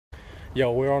Yo,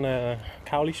 we're on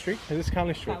Cowley Street. Is this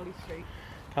Cowley Street? Cowley Street.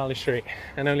 Cowley Street.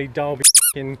 And only Derby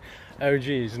f***ing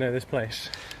OGs know this place.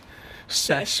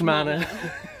 Sesh Manor.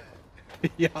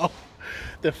 Yo,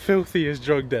 the filthiest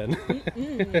drug den.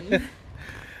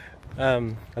 I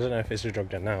don't know if it's a drug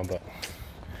den now, but...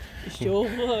 It sure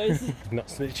was. Not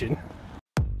snitching.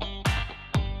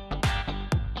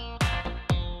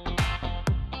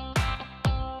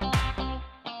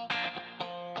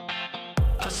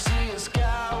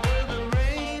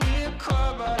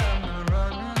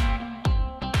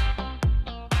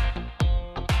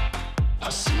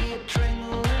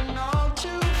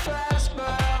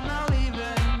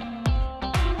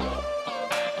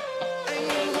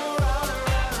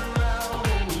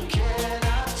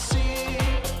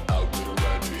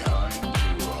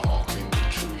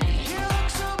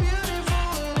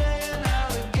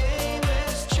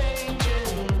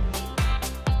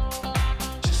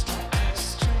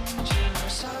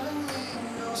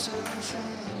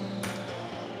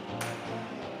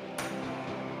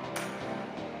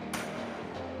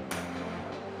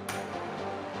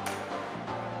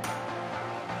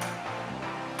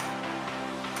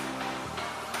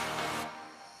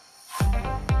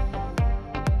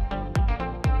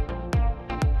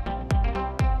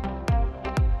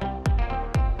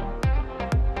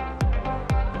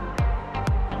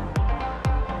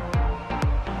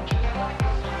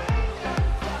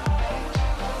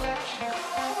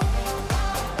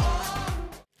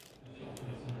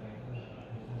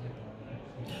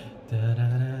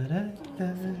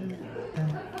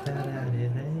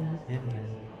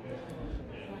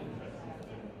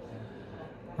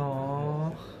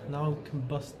 Oh, now you can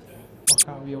bust the fuck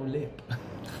out of your lip.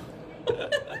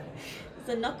 It's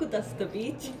a knuckle duster,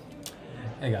 beach.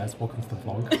 Hey guys, welcome to the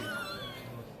vlog.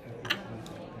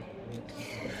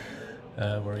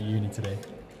 We're at uni today.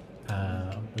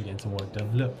 We're getting some work done.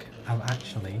 Look, I'm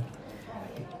actually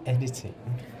editing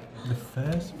the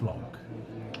first vlog.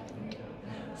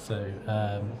 So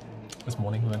this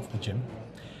morning we went to the gym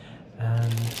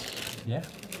and yeah,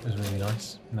 it was really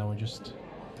nice. Now we're just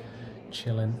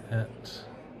chilling at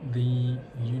the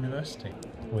university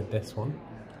with this one.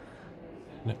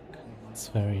 Look, it's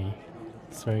very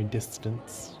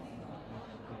distant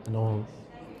and all.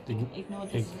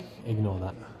 Ignore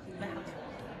that.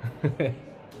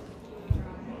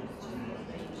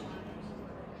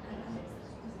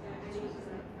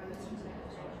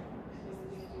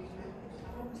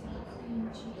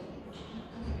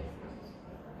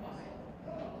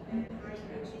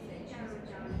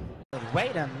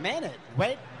 Wait a minute.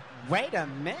 Wait a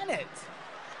minute.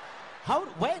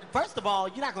 Wait, first of all,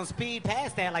 you're not gonna speed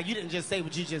past that like you didn't just say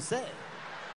what you just said.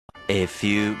 A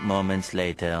few moments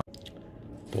later.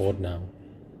 Bored now.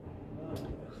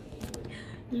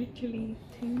 Literally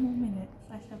 2 more minutes.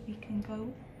 I said we can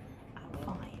go at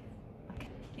 5. Okay,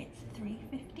 it's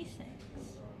 3:56.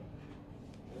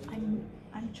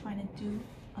 I'm trying to do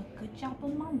a good job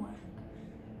on my work.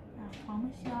 I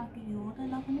promise you I'll give you all the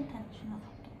love and attention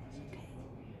afterwards, okay?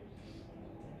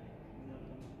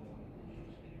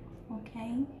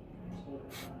 Okay?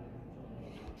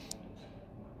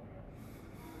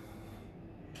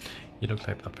 You look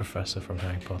like that professor from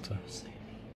Harry Potter.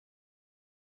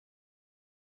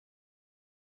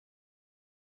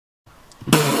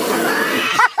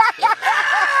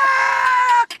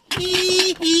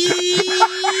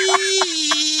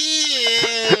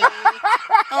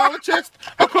 Oh, chest!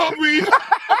 I can't breathe!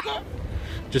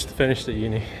 Just finished at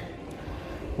uni.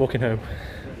 Walking home.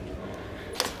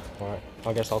 Alright,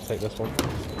 I guess I'll take this one.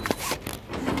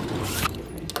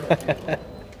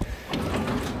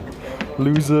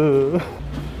 Loser!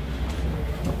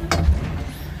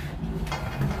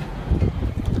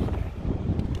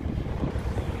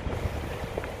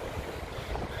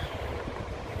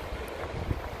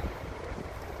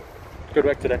 Good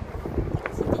work today.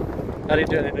 I didn't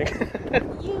do anything.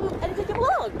 You edited your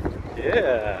vlog?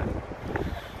 Yeah.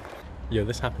 Yo,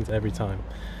 this happens every time.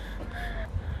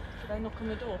 Should I knock on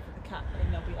the door for the cat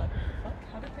and they'll be like, what the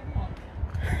fuck? How did they knock?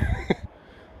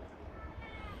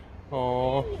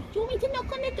 Aww. Do you want me to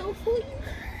knock on the door for you?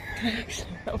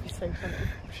 That would be so funny.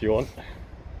 If you want.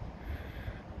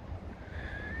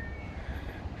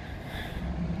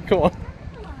 Come on.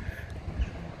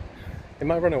 It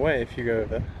might run away if you go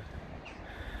over.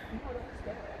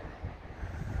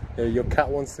 Yeah, your cat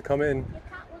wants to come in. Your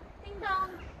cat wants ding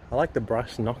dong. I like the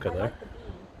brass knocker I though. like the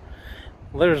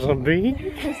bee. There's a bee.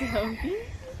 There's a bee.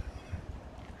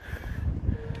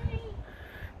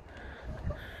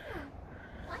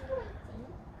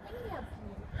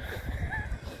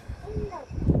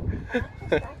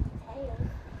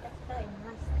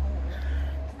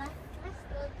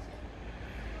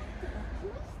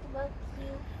 Love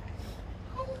you.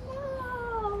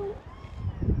 Hello.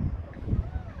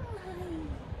 Hi.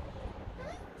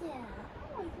 Hi there.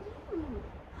 How are you?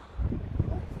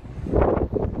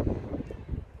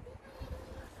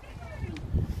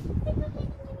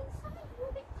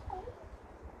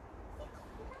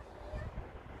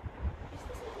 Is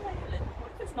this a violin?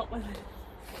 What if it's not violin?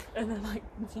 And then like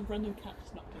some random cat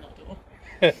just knocked on our door.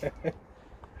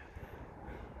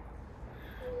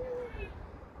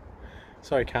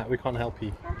 Sorry, cat, we can't help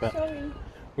you. But Sorry.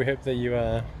 we hope that you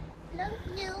Love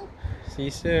you. see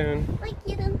you soon. Like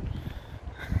you.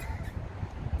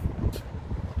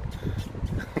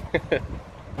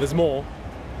 There's more.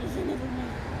 There's another one.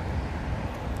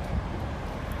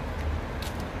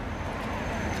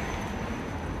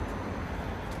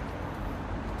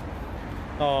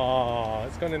 Oh,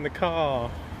 it's gone in the car.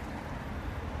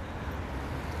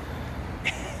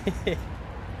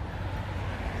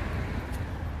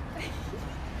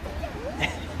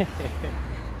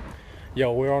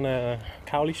 Yo, we're on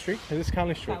Cowley Street. Is this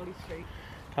Cowley Street? Cowley Street.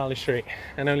 Cowley Street.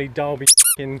 And only Derby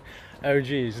f***ing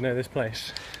OGs know this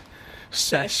place.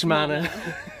 Sesh Manor.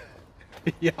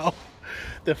 Yo,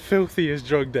 the filthiest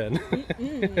drug den.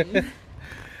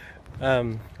 I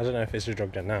don't know if it's a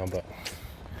drug den now, but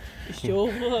It sure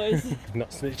was.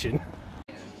 not snitching.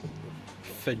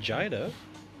 Vagina?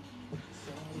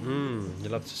 You'll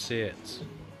love to see it.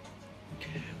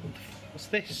 What's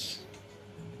this?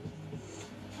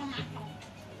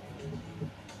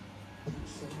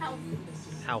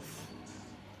 Health.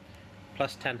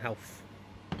 Plus 10 health.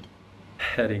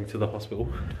 Heading to the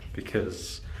hospital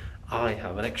because I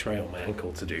have an x-ray on my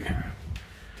ankle to do.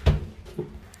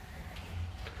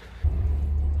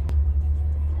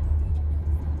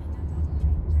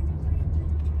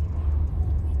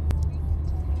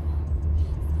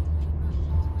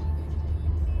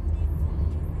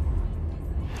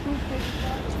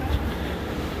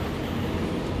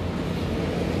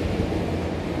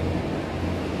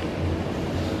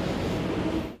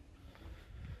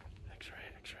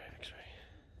 X-ray.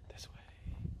 This way.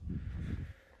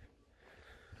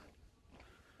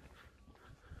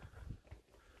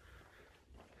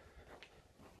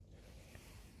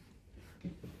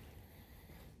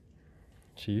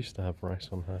 She used to have rice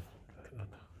on her. Oh no.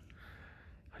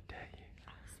 I dare you.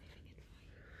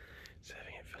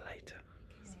 Saving it for later.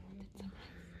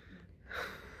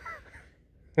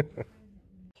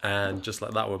 And just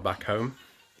like that, we're back home.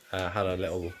 Had a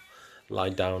little lie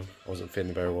down. I wasn't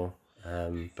feeling very well.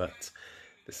 But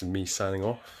this is me signing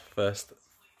off. First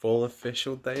full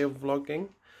official day of vlogging.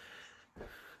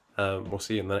 We'll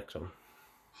see you in the next one.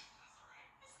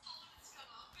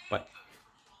 Bye.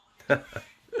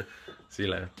 See you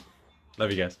later.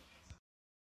 Love you guys.